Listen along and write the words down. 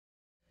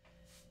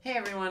Hey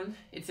everyone,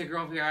 it's your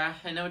girl Vera.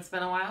 I know it's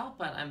been a while,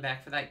 but I'm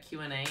back for that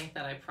Q&A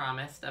that I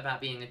promised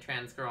about being a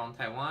trans girl in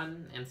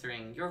Taiwan,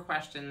 answering your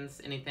questions,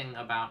 anything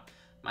about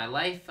my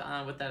life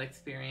with that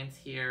experience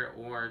here,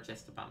 or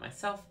just about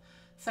myself.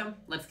 So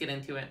let's get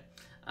into it.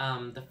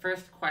 The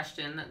first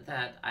question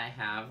that I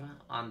have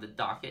on the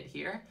docket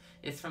here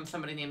is from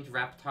somebody named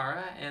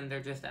Raptara, and they're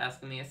just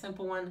asking me a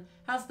simple one.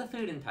 How's the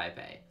food in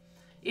Taipei?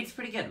 It's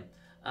pretty good.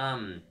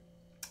 Um,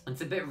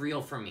 it's a bit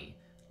real for me.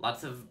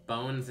 Lots of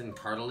bones and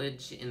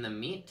cartilage in the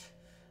meat.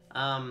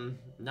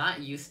 Not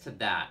used to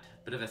that.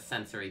 Bit of a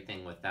sensory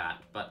thing with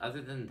that. But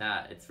other than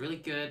that, it's really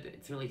good.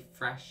 It's really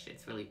fresh.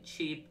 It's really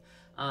cheap.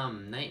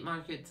 Night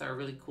markets are a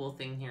really cool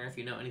thing here. If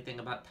you know anything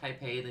about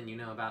Taipei, then you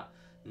know about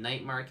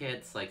night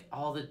markets. Like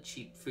all the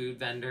cheap food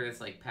vendors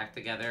like packed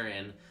together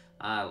in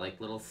like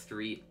little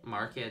street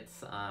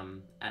markets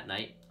at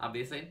night,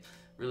 obviously.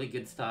 Really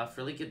good stuff.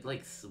 Really good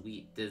like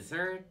sweet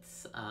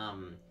desserts.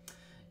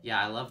 Yeah,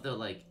 I love the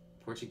like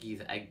Portuguese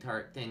egg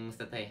tart things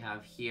that they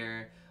have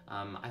here.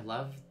 I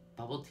love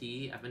bubble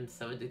tea. I've been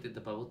so addicted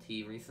to bubble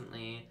tea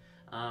recently.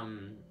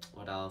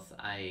 What else?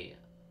 I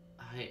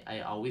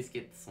always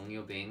get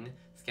songyobing,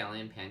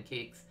 scallion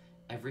pancakes,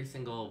 every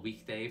single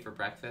weekday for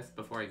breakfast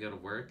before I go to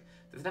work.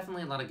 There's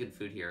definitely a lot of good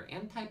food here.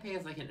 And Taipei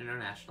is like an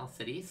international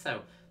city,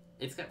 so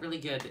it's got really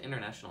good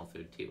international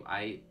food too.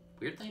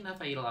 Weirdly enough,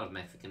 I eat a lot of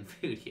Mexican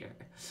food here.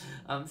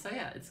 So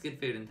yeah, it's good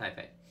food in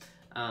Taipei.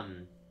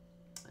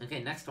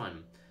 Okay, next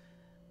one.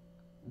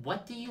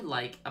 What do you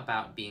like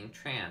about being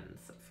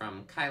trans?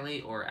 From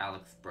Kylie or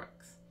Alex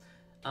Brooks.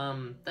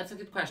 That's a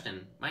good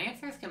question. My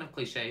answer is kind of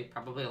cliche.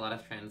 Probably a lot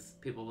of trans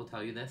people will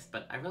tell you this,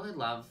 but I really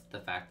love the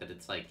fact that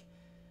it's like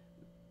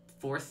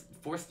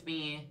forced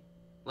me,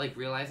 like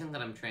realizing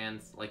that I'm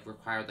trans like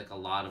required like a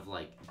lot of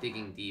like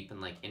digging deep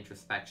and like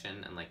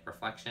introspection and like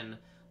reflection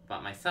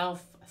about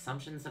myself,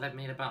 assumptions that I've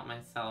made about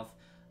myself,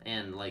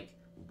 and like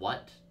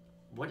what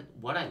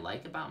what I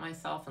like about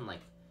myself and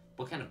like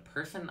what kind of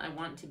person I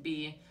want to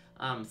be.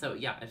 So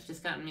yeah, it's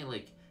just gotten me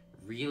like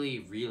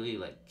really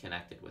like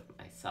connected with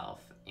myself,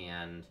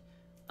 and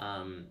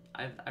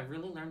I've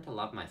really learned to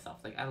love myself.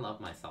 Like I love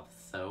myself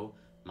so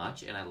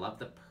much, and I love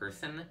the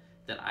person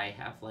that I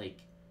have like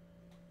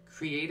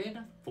created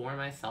for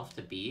myself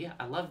to be.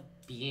 I love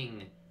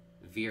being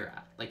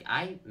Vera. Like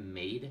I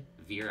made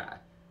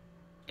Vera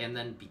and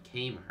then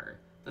became her.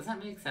 Does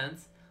that make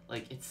sense?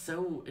 Like it's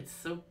so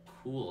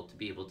cool to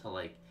be able to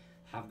like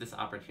have this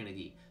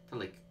opportunity to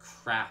like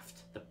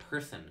craft the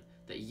person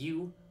that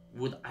you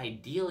would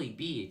ideally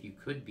be if you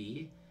could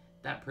be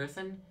that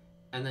person,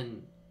 and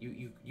then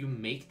you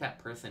make that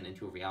person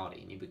into a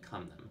reality and you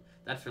become them.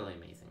 That's really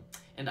amazing.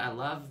 And I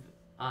love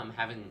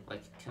having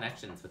like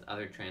connections with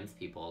other trans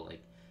people,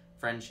 like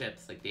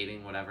friendships, like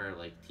dating, whatever.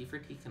 Like T for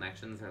T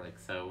connections are like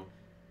so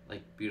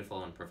like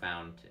beautiful and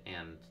profound,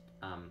 and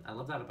I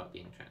love that about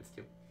being trans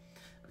too.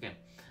 Okay,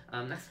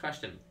 next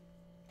question.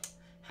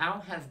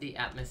 How has the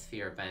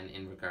atmosphere been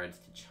in regards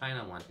to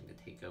China wanting to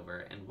take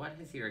over, and what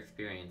has your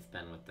experience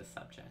been with the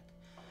subject?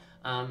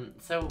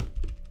 So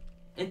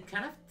it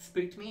kind of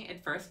spooked me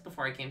at first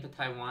before I came to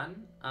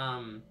Taiwan,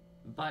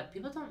 but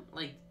people don't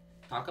like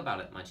talk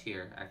about it much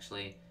here,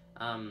 actually.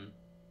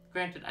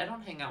 Granted, I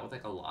don't hang out with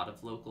like a lot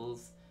of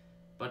locals,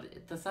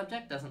 but the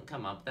subject doesn't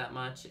come up that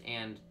much,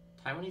 and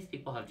Taiwanese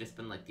people have just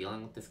been like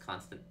dealing with this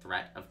constant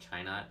threat of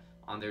China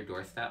on their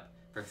doorstep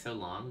for so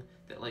long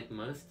that like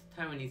most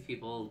Taiwanese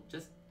people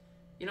just,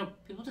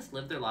 people just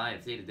live their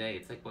lives day to day.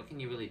 It's like, what can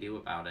you really do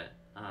about it?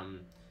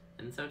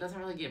 And so it doesn't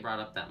really get brought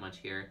up that much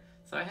here.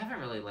 So I haven't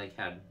really like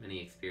had many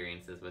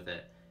experiences with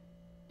it.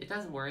 It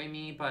does worry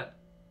me, but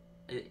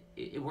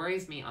it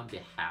worries me on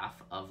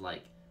behalf of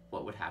like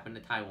what would happen to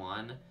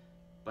Taiwan.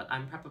 But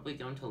I'm probably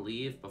going to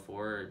leave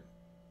before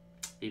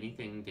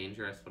anything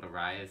dangerous would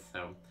arise.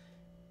 So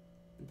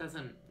it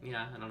doesn't,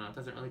 yeah, I don't know. It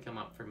doesn't really come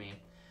up for me.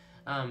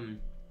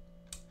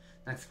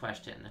 Next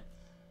question.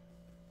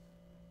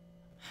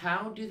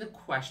 How do the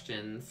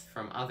questions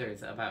from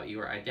others about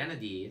your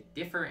identity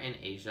differ in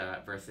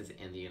Asia versus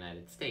in the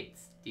United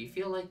States? Do you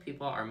feel like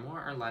people are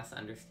more or less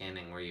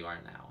understanding where you are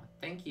now?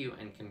 Thank you,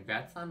 and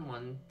congrats on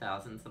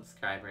 1,000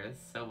 subscribers.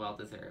 So well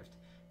deserved.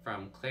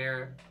 From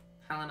Claire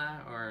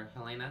Helena, or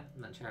Helena,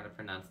 I'm not sure how to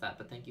pronounce that,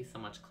 but thank you so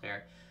much,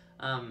 Claire.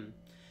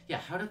 Yeah,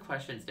 how do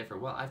questions differ?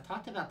 Well, I've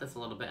talked about this a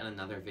little bit in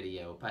another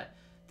video, but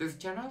there's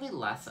generally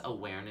less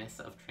awareness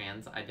of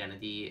trans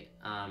identity,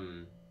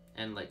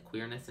 and like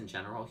queerness in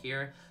general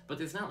here, but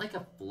there's not like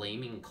a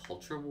flaming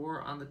culture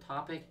war on the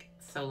topic.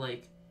 So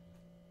like,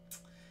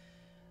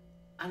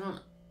 I don't,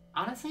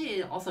 honestly,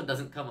 it also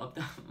doesn't come up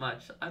that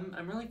much.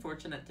 I'm really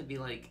fortunate to be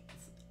like,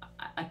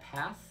 I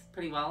pass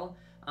pretty well.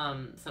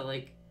 So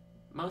like,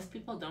 most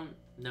people don't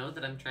know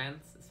that I'm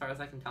trans as far as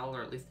I can tell,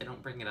 or at least they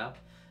don't bring it up.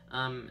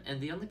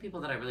 And the only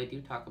people that I really do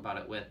talk about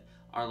it with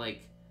are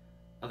like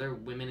other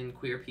women and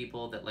queer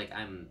people that like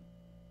I'm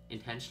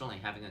intentionally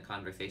having a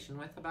conversation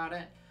with about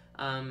it.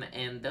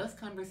 And those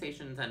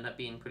conversations end up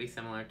being pretty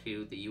similar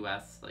to the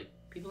US. Like,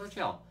 people are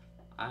chill.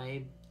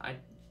 I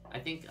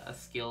think a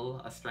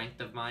strength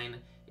of mine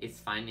is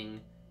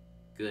finding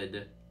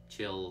good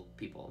chill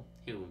people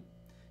who,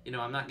 you know,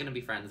 I'm not gonna be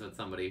friends with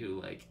somebody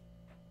who like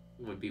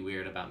would be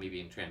weird about me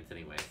being trans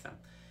anyway. So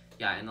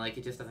yeah, and like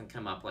it just doesn't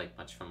come up like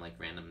much from like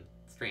random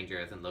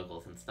strangers and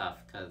locals and stuff,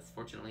 because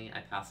fortunately I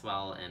pass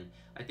well, and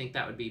I think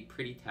that would be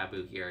pretty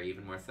taboo here,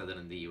 even more so than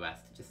in the US,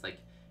 to just like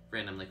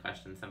randomly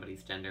question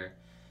somebody's gender.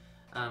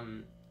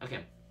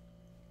 Okay,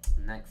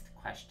 next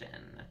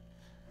question.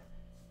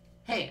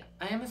 Hey,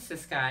 I am a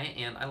cis guy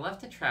and I love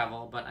to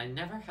travel, but I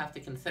never have to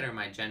consider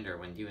my gender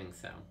when doing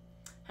so.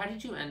 How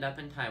did you end up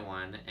in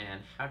Taiwan,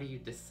 and how do you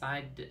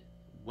decide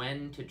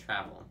when to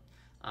travel?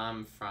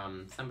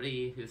 From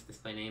somebody whose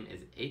display name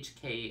is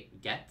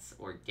HK Getz,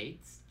 or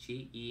Gates,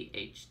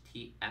 Gehts,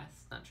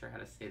 not sure how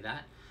to say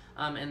that.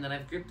 And then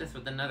I've grouped this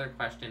with another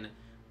question.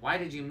 Why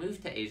did you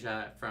move to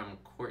Asia, from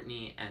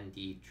Courtney and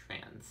D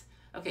Trans?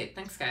 Okay,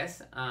 thanks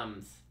guys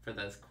for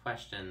those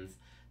questions.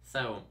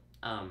 So,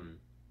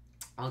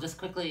 I'll just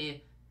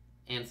quickly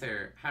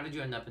answer how did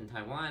you end up in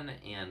Taiwan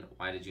and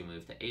why did you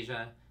move to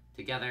Asia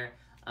together.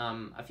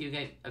 A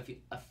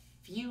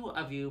few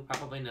of you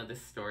probably know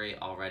this story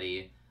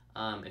already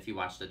if you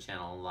watch the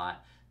channel a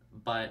lot.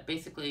 But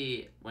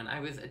basically, when I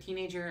was a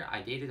teenager,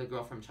 I dated a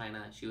girl from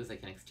China. She was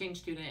like an exchange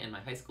student in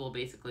my high school,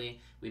 basically.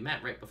 We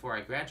met right before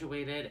I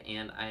graduated,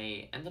 and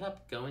I ended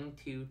up going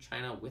to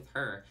China with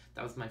her.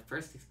 That was my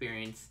first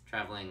experience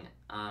traveling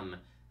out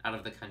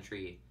of the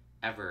country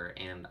ever,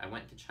 and I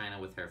went to China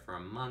with her for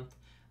a month.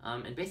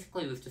 And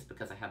basically, it was just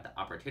because I had the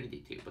opportunity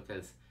to,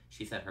 because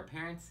she said her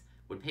parents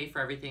would pay for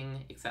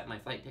everything except my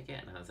flight ticket,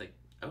 and I was like,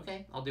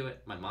 okay, I'll do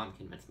it. My mom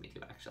convinced me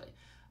to, actually.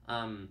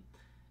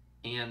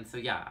 And so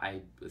yeah,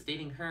 I was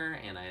dating her,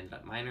 and I ended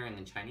up minoring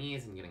in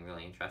Chinese and getting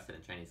really interested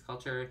in Chinese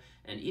culture.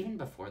 And even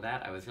before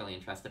that, I was really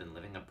interested in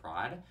living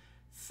abroad.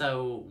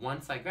 So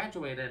once I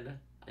graduated,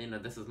 you know,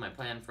 this was my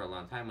plan for a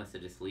long time, was to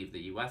just leave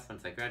the US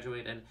once I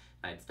graduated.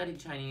 I had studied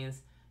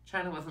Chinese.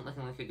 China wasn't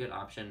looking like a good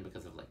option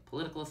because of like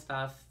political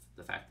stuff,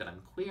 the fact that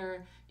I'm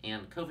queer,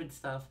 and COVID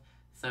stuff.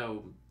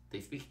 So they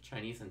speak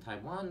Chinese in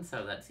Taiwan,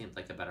 so that seemed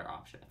like a better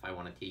option if I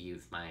wanted to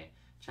use my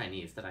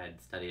Chinese that I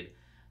had studied.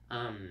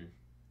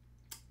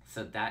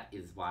 So that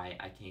is why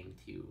I came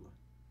to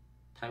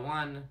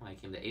Taiwan, why I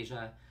came to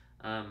Asia.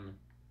 How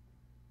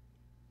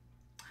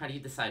do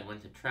you decide when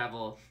to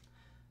travel?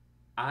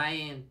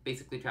 I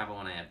basically travel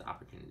when I have the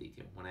opportunity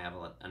to, when I have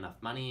enough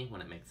money,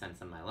 when it makes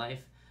sense in my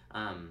life.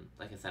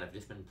 Like I said, I've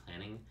just been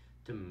planning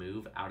to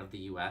move out of the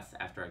US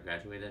after I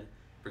graduated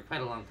for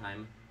quite a long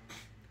time.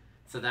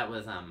 So that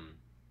was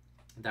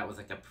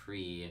like a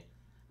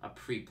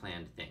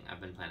pre-planned thing.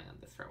 I've been planning on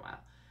this for a while.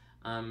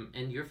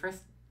 And your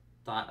first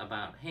thought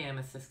about, hey, I'm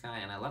a cis guy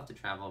and I love to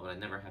travel, but I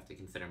never have to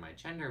consider my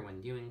gender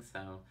when doing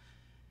so.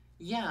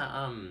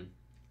 Yeah,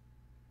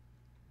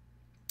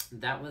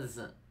 that was,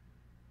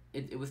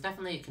 it was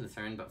definitely a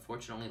concern, but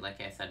fortunately,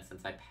 like I said,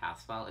 since I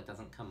pass well, it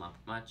doesn't come up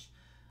much.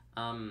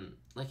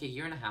 Like a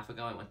year and a half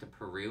ago, I went to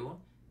Peru,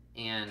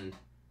 and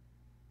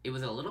it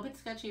was a little bit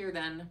sketchier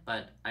then,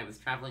 but I was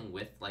traveling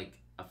with, like,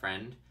 a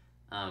friend,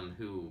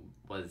 who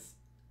was,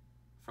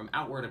 from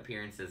outward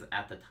appearances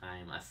at the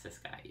time, a cis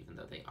guy, even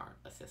though they aren't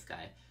a cis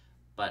guy.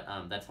 But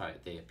that's how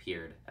they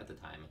appeared at the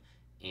time,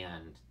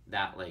 and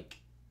that like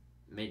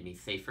made me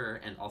safer.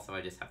 And also,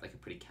 I just have like a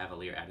pretty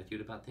cavalier attitude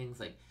about things.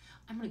 Like,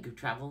 I'm gonna go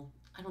travel.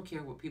 I don't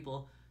care what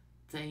people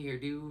say or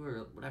do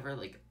or whatever.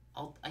 Like,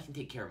 I can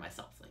take care of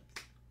myself.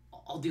 Like,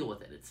 I'll deal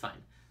with it. It's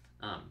fine.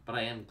 But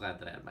I am glad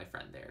that I had my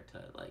friend there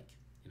to like,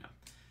 you know,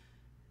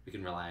 we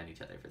can rely on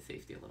each other for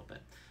safety a little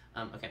bit.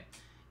 Okay.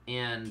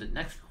 And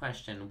next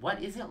question: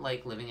 what is it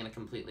like living in a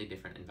completely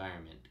different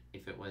environment?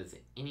 If it was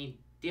any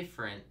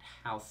different,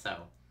 how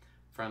so?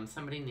 From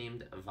somebody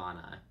named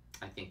Vana.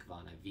 I think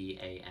Vana,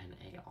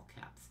 V-A-N-A, all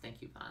caps.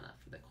 Thank you, Vana,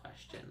 for the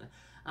question.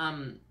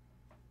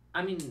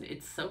 I mean,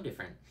 it's so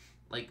different.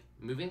 Like,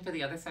 moving to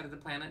the other side of the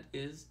planet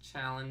is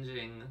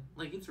challenging.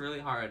 Like, it's really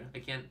hard. I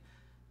can't,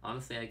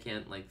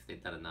 like,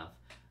 state that enough.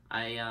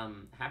 I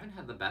haven't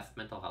had the best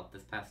mental health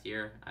this past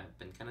year. I've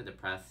been kind of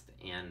depressed,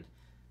 and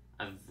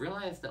I've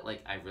realized that,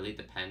 like, I really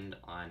depend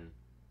on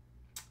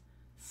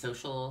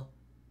social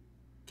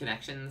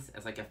connections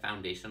as like a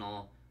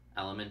foundational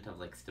element of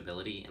like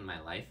stability in my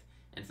life.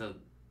 And so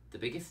the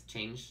biggest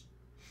change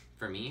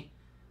for me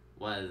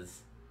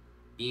was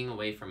being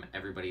away from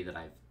everybody that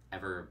I've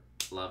ever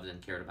loved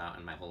and cared about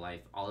in my whole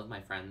life. All of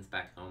my friends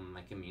back home,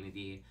 my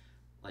community,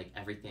 like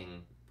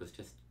everything was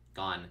just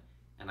gone,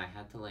 and I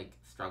had to like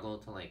struggle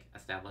to like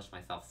establish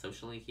myself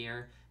socially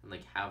here and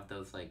like have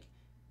those like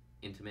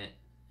intimate,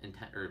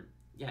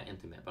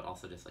 but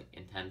also just like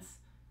intense,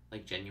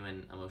 like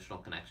genuine emotional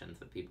connections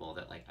with people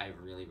that like I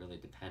really, really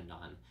depend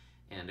on.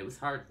 And it was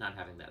hard not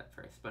having that at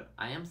first, but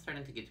I am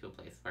starting to get to a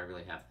place where I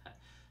really have that.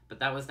 But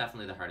that was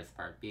definitely the hardest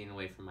part, being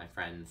away from my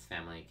friends,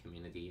 family,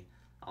 community,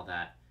 all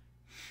that.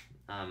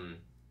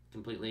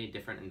 Completely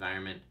different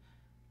environment.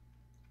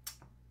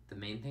 The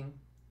main thing,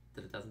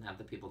 that it doesn't have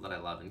the people that I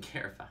love and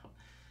care about.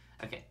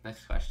 Okay,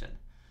 next question.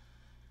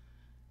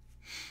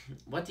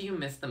 What do you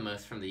miss the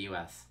most from the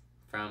US?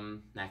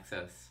 From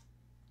Naxos.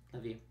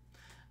 Love you.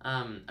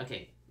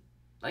 Okay,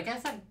 like I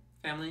said,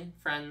 family,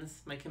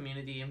 friends, my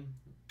community.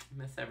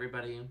 Miss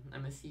everybody. I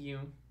miss you.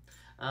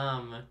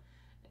 Um,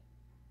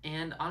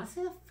 and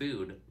honestly, the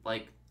food.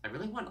 Like, I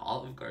really want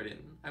Olive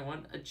Garden. I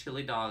want a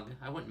chili dog.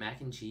 I want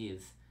mac and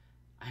cheese.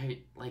 I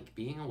like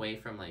being away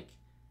from like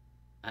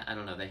I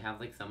don't know. They have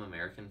like some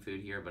American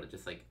food here, but it's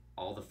just like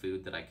all the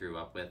food that I grew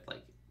up with,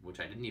 like which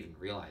I didn't even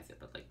realize it,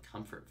 but like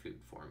comfort food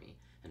for me,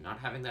 and not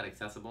having that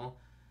accessible,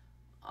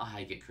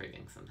 I get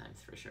cravings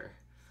sometimes for sure.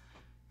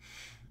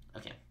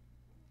 Okay.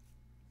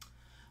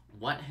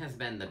 What has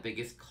been the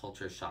biggest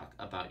culture shock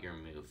about your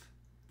move?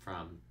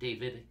 From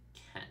David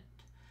Kent.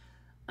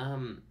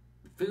 Um,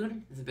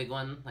 Food is a big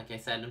one. Like I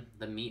said,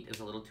 the meat is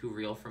a little too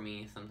real for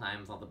me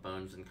sometimes, all the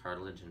bones and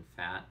cartilage and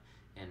fat,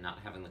 and not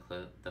having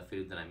the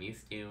food that I'm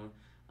used to.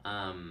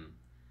 Um,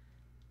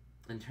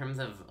 in terms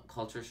of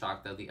culture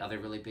shock, though, the other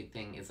really big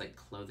thing is like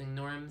clothing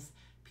norms.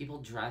 People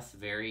dress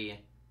very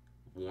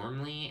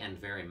warmly and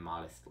very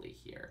modestly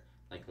here.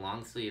 Like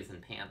long sleeves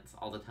and pants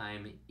all the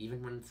time,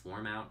 even when it's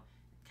warm out.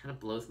 It kind of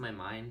blows my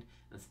mind,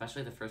 and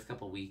especially the first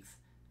couple weeks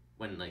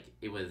when like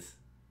it was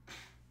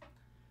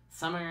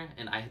summer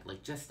and I had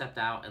like just stepped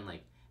out and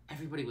like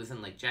everybody was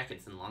in like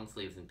jackets and long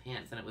sleeves and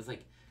pants, and it was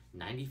like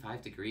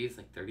 95 degrees,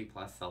 like 30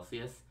 plus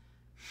Celsius,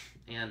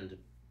 and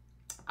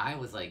I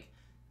was like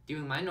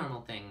doing my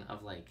normal thing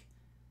of like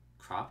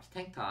cropped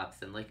tank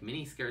tops and like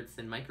mini skirts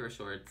and micro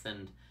shorts,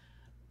 and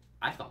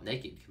I felt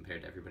naked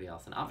compared to everybody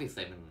else, and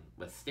obviously everyone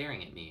was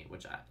staring at me,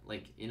 which I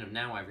like,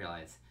 now I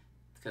realize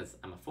it's because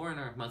I'm a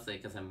foreigner, mostly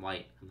because I'm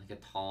white. I'm like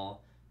a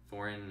tall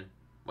foreign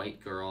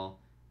white girl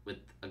with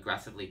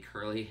aggressively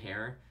curly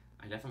hair.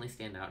 I definitely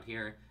stand out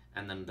here,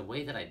 and then the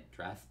way that I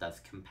dress does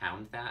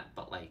compound that,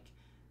 but like,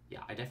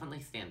 yeah, I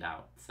definitely stand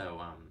out.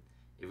 So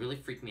it really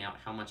freaked me out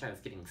how much I was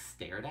getting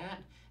stared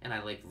at, and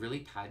I like really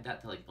tied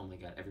that to like, oh my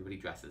god, everybody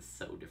dresses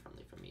so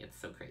differently from me. It's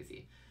so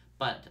crazy.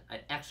 But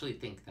I actually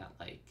think that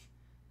like,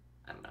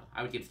 I don't know,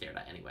 I would get stared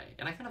at anyway,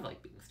 and I kind of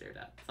like being stared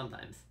at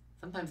sometimes.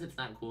 Sometimes it's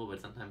not cool,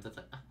 but sometimes it's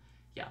like,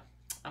 yeah,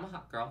 I'm a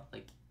hot girl,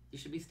 like, you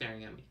should be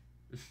staring at me.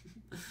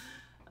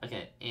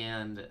 Okay,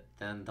 and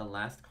then the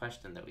last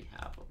question that we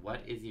have,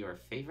 what is your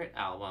favorite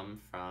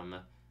album from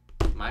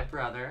my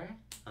brother,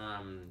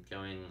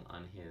 going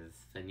on his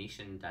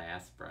Phoenician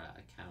Diaspora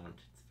account?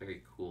 It's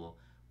very cool,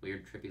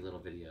 weird, trippy little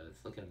videos.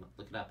 Look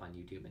it up on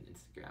YouTube and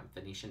Instagram,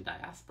 Phoenician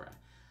Diaspora.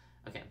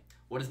 Okay,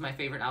 what is my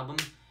favorite album?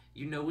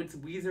 You know it's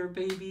Weezer,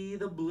 baby,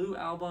 the Blue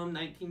Album,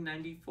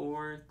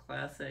 1994,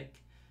 classic.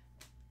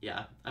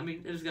 Yeah, I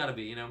mean, it's gotta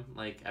be,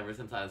 like, ever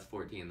since I was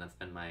 14, that's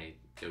been my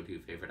go-to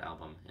favorite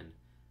album, and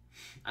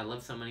I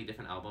love so many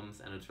different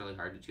albums, and it's really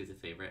hard to choose a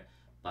favorite,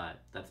 but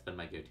that's been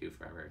my go-to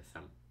forever,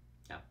 so,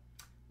 yeah,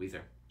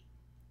 Weezer,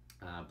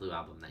 Blue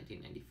Album,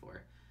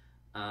 1994.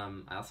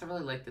 I also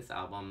really like this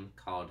album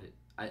called,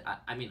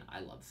 I mean,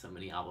 I love so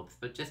many albums,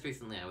 but just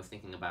recently I was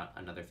thinking about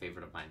another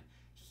favorite of mine,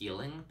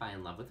 Healing by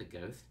In Love with a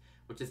Ghost,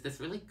 which is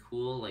this really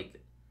cool,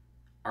 like,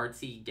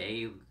 artsy,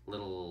 gay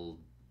little,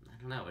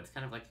 I don't know, it's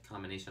kind of like a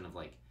combination of,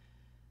 like,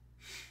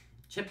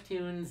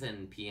 chiptunes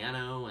and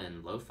piano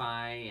and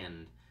lo-fi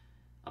and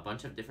a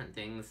bunch of different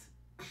things.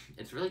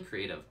 It's really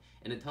creative,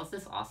 and it tells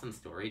this awesome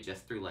story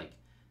just through, like,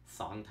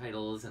 song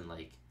titles and,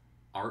 like,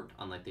 art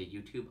on, like, the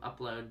YouTube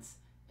uploads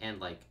and,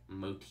 like,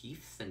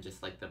 motifs and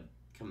just, like,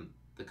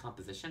 the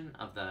composition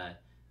of the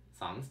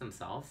songs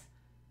themselves.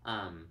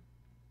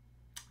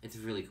 It's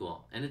really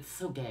cool, and it's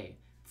so gay.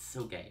 It's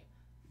so gay.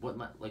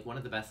 Like, one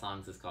of the best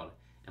songs is called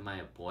Am I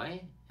a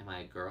Boy? Am I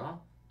a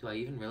Girl? Do I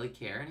even really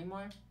care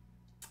anymore?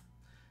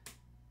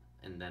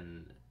 And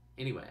then,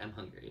 anyway, I'm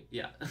hungry.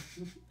 Yeah.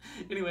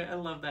 Anyway, I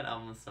love that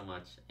album so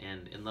much,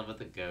 and In Love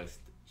with a Ghost,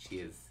 she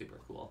is super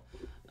cool.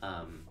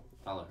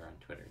 Follow her on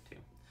Twitter, too.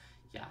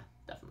 Yeah,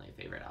 definitely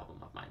a favorite album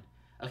of mine.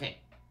 Okay,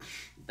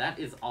 that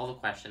is all the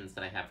questions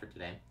that I have for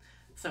today.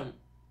 So,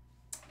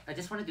 I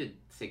just wanted to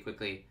say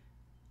quickly,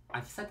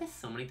 I've said this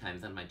so many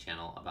times on my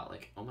channel about,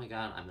 like, oh my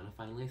god, I'm gonna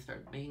finally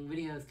start making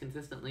videos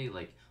consistently,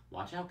 like,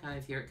 watch out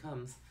guys, here it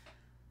comes.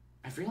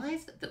 I've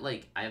realized that,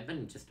 like, I've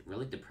been just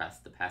really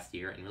depressed the past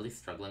year and really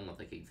struggling with,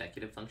 like,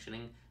 executive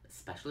functioning,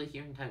 especially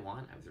here in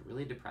Taiwan. I was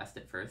really depressed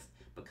at first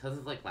because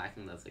of, like,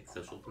 lacking those, like,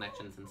 social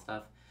connections and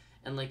stuff.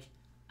 And, like,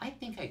 I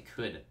think I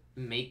could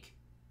make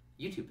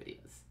YouTube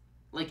videos.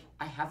 Like,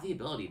 I have the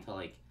ability to,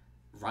 like,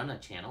 run a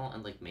channel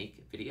and, like,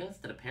 make videos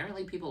that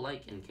apparently people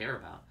like and care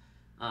about.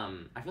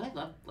 I really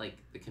love, like,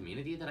 the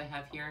community that I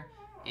have here,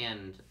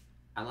 and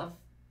I love,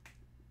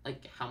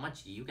 like, how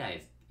much you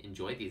guys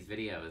enjoy these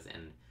videos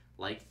and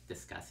like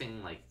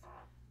discussing, like,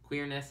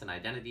 queerness and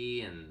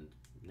identity, and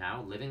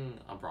now living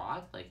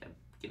abroad. Like, I'm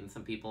getting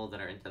some people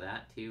that are into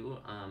that too.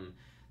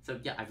 So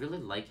yeah, I really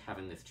like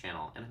having this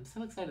channel, and I'm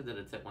so excited that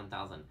it's at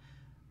 1,000.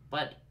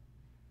 But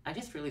I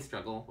just really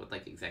struggle with,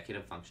 like,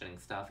 executive functioning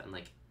stuff, and,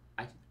 like,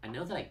 I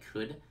know that I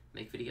could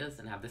make videos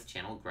and have this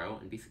channel grow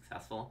and be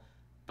successful,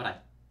 but I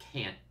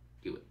can't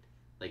do it.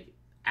 Like,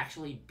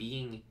 actually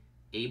being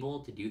able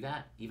to do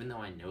that, even though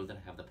I know that I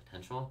have the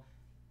potential,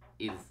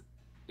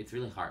 it's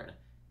really hard.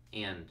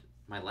 And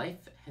my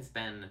life has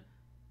been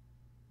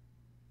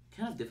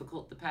kind of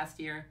difficult the past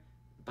year,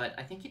 but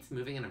I think it's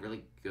moving in a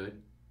really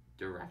good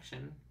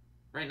direction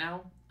right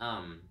now.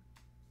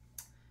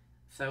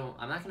 So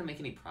I'm not going to make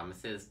any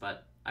promises,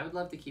 but I would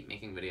love to keep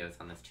making videos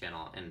on this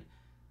channel, and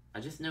I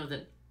just know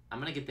that I'm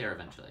going to get there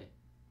eventually.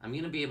 I'm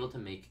going to be able to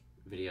make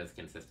videos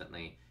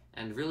consistently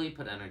and really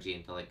put energy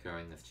into like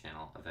growing this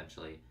channel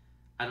eventually.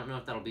 I don't know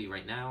if that'll be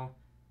right now.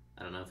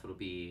 I don't know if it'll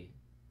be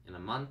in a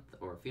month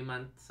or a few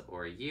months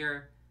or a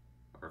year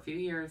or a few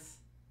years,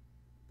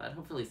 but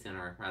hopefully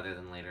sooner rather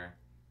than later.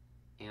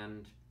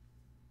 And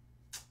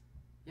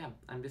yeah,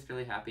 I'm just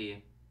really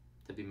happy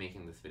to be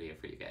making this video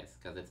for you guys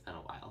because it's been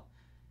a while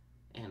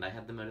and I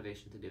had the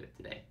motivation to do it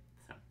today,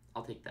 so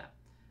I'll take that.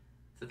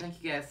 So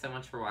thank you guys so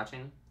much for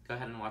watching. Go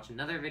ahead and watch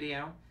another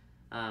video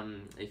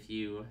if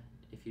you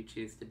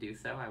choose to do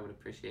so. I would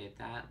appreciate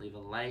that. Leave a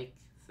like,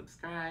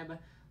 subscribe,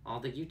 all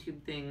the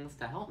YouTube things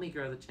to help me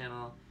grow the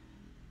channel.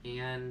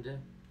 And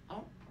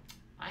oh,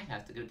 I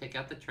have to go take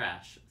out the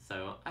trash,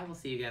 so I will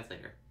see you guys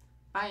later.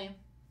 Bye!